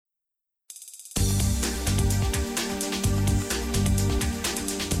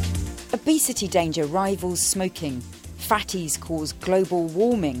Obesity danger rivals smoking. Fatties cause global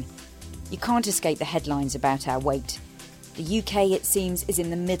warming. You can't escape the headlines about our weight. The UK, it seems, is in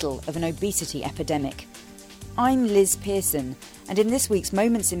the middle of an obesity epidemic. I'm Liz Pearson, and in this week's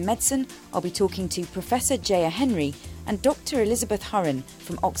Moments in Medicine, I'll be talking to Professor Jaya Henry and Dr. Elizabeth Hurren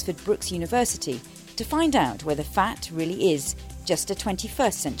from Oxford Brookes University to find out whether fat really is just a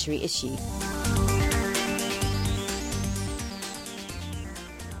 21st century issue.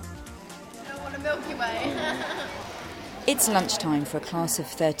 I want a Milky Way. It's lunchtime for a class of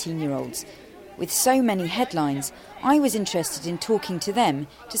 13-year-olds. With so many headlines, I was interested in talking to them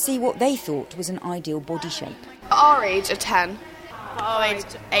to see what they thought was an ideal body shape. Our age are 10. Our age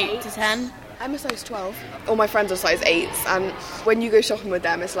 8 to 10. I'm a size 12. All my friends are size 8s, and when you go shopping with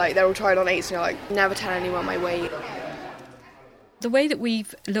them, it's like they're all trying on 8s and you're like, never tell anyone my weight. The way that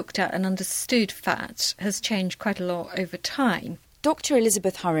we've looked at and understood fat has changed quite a lot over time. Dr.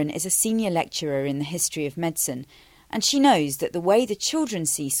 Elizabeth Hurren is a senior lecturer in the history of medicine, and she knows that the way the children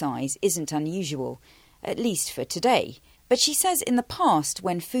see size isn't unusual, at least for today. But she says in the past,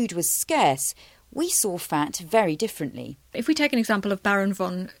 when food was scarce, we saw fat very differently. If we take an example of Baron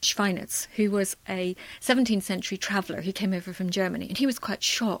von Schweinitz, who was a 17th century traveller who came over from Germany, and he was quite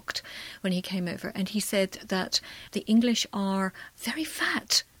shocked when he came over, and he said that the English are very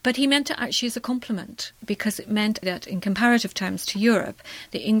fat. But he meant it actually as a compliment, because it meant that in comparative terms to Europe,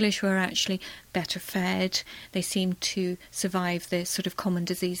 the English were actually better fed. They seemed to survive the sort of common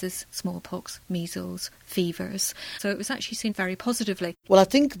diseases, smallpox, measles, fevers. So it was actually seen very positively. Well, I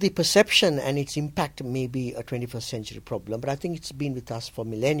think the perception and its impact may be a 21st century problem, but I think it's been with us for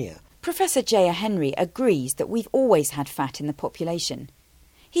millennia. Professor Jaya Henry agrees that we've always had fat in the population.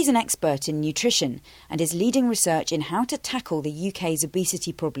 He's an expert in nutrition and is leading research in how to tackle the UK's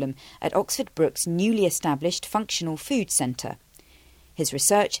obesity problem at Oxford Brookes' newly established Functional Food Centre. His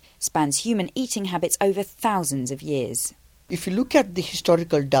research spans human eating habits over thousands of years. If you look at the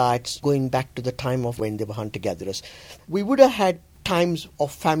historical diets going back to the time of when they were hunter-gatherers, we would have had times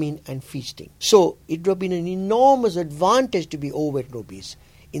of famine and feasting. So it would have been an enormous advantage to be overweight and obese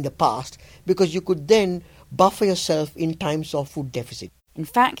in the past, because you could then buffer yourself in times of food deficit. In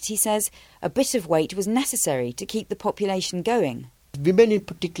fact, he says, a bit of weight was necessary to keep the population going. Women in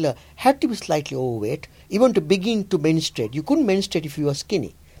particular had to be slightly overweight, even to begin to menstruate. You couldn't menstruate if you were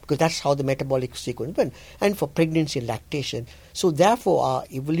skinny, because that's how the metabolic sequence went, and for pregnancy and lactation. So therefore our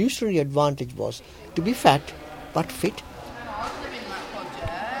evolutionary advantage was to be fat but fit.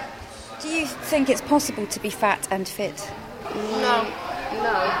 Do you think it's possible to be fat and fit? No.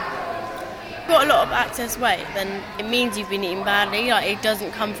 Got a lot of excess weight, then it means you've been eating badly. Like, it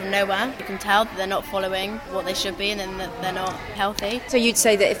doesn't come from nowhere. You can tell that they're not following what they should be, and then that they're not healthy. So you'd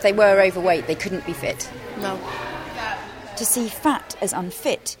say that if they were overweight, they couldn't be fit? No. To see fat as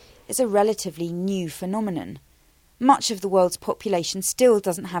unfit is a relatively new phenomenon. Much of the world's population still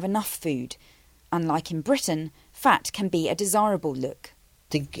doesn't have enough food. Unlike in Britain, fat can be a desirable look.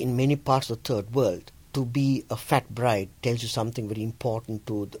 I think in many parts of the third world, to be a fat bride tells you something very important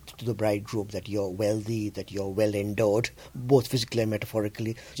to the bridegroom, that you're wealthy, that you're well endowed, both physically and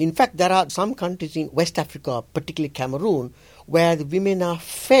metaphorically. In fact, there are some countries in West Africa, particularly Cameroon, where the women are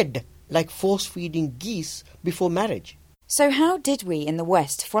fed like force-feeding geese before marriage. So how did we in the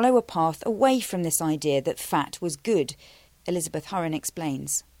West follow a path away from this idea that fat was good? Elizabeth Hurren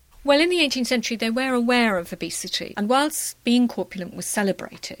explains. Well, in the 18th century, they were aware of obesity. And whilst being corpulent was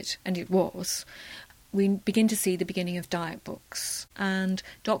celebrated, and it was, we begin to see the beginning of diet books and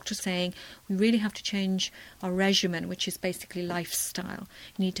doctors saying we really have to change our regimen, which is basically lifestyle.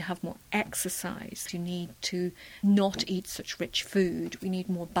 You need to have more exercise. You need to not eat such rich food. We need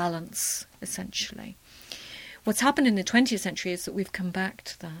more balance, essentially. What's happened in the 20th century is that we've come back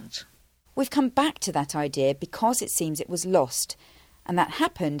to that. We've come back to that idea because it seems it was lost, and that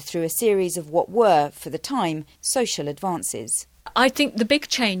happened through a series of what were, for the time, social advances. I think the big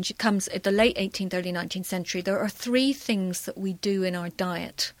change comes at the late 18th, early 19th century. There are three things that we do in our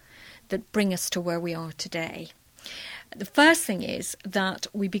diet that bring us to where we are today. The first thing is that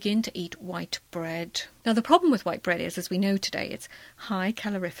we begin to eat white bread. Now, the problem with white bread is, as we know today, it's high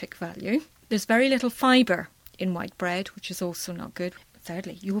calorific value. There's very little fibre in white bread, which is also not good.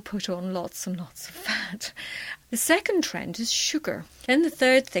 Thirdly, you will put on lots and lots of fat. The second trend is sugar. Then the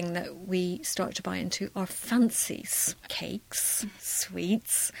third thing that we start to buy into are fancies, cakes,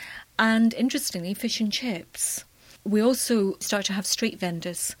 sweets, and interestingly, fish and chips. We also start to have street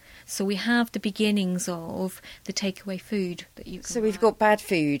vendors. So we have the beginnings of the takeaway food that you can So we've got bad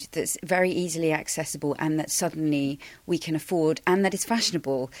food that's very easily accessible and that suddenly we can afford and that is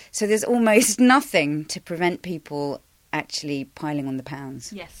fashionable. So there's almost nothing to prevent people actually piling on the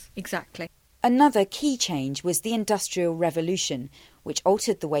pounds. Yes, exactly. Another key change was the Industrial Revolution, which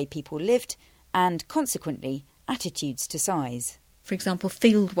altered the way people lived and, consequently, attitudes to size. For example,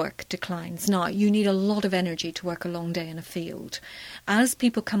 field work declines. Now, you need a lot of energy to work a long day in a field. As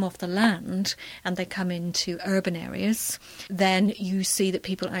people come off the land and they come into urban areas, then you see that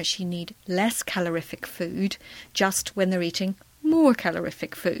people actually need less calorific food just when they're eating more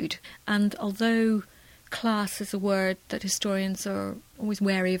calorific food. And although class is a word that historians are always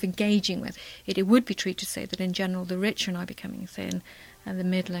wary of engaging with, it would be true to say that in general the rich are now becoming thin and the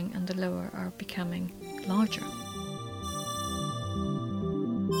middling and the lower are becoming larger.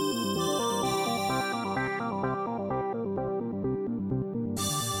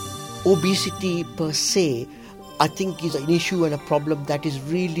 Obesity per se, I think, is an issue and a problem that is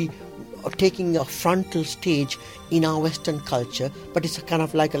really taking a frontal stage in our Western culture, but it's a kind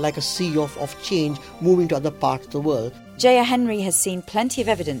of like a sea of change moving to other parts of the world. Jaya Henry has seen plenty of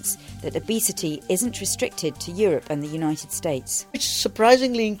evidence that obesity isn't restricted to Europe and the United States. It's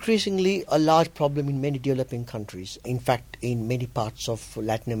surprisingly, increasingly a large problem in many developing countries. In fact, in many parts of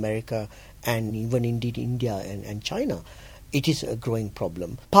Latin America and even indeed India and China. It is a growing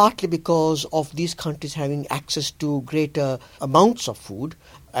problem, partly because of these countries having access to greater amounts of food,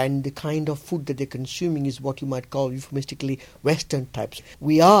 and the kind of food that they're consuming is what you might call euphemistically Western types.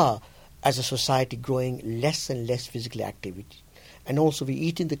 We are, as a society, growing less and less physical activity. And also we're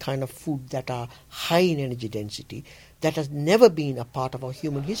eating the kind of food that are high in energy density that has never been a part of our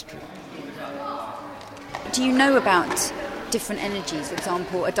human history. Do you know about different energies? For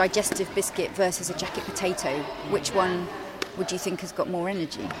example, a digestive biscuit versus a jacket potato. Which one would you think has got more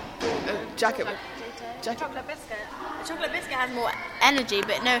energy? Jacket Chocolate biscuit. A chocolate biscuit has more energy,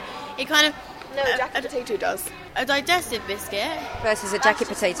 but no, it kind of... No, jacket potato does. A digestive biscuit Versus a jacket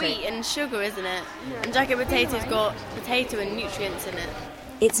that's potato. sweet and sugar, isn't it? And jacket potato's got potato and nutrients in it.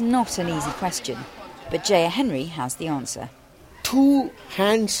 It's not an easy question, but Jaya Henry has the answer. 2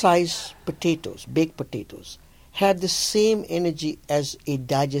 hand-sized potatoes, baked potatoes, have the same energy as a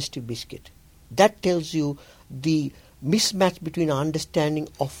digestive biscuit. That tells you the mismatch between our understanding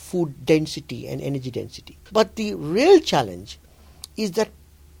of food density and energy density. But the real challenge is that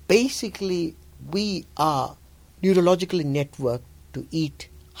basically we are neurologically networked to eat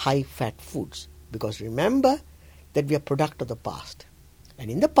high-fat foods. Because remember that we are a product of the past.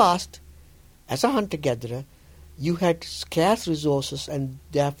 And in the past, as a hunter-gatherer, you had scarce resources and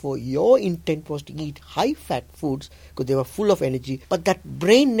therefore your intent was to eat high-fat foods because they were full of energy. But that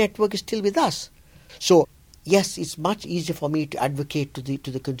brain network is still with us. So yes, it's much easier for me to advocate to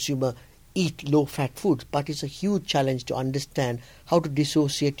the consumer, eat low-fat foods, but it's a huge challenge to understand how to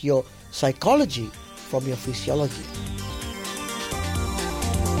dissociate your psychology from your physiology.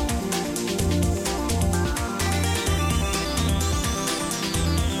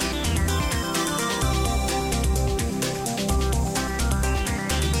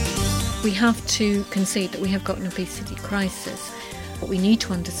 We have to concede that we have got an obesity crisis. What we need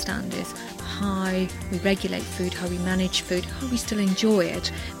to understand is how we regulate food, how we manage food, how we still enjoy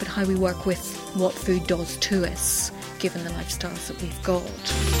it, but how we work with what food does to us, given the lifestyles that we've got.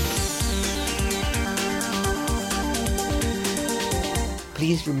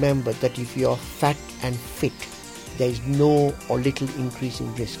 Please remember that if you are fat and fit, there is no or little increase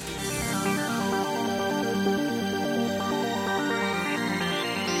in risk.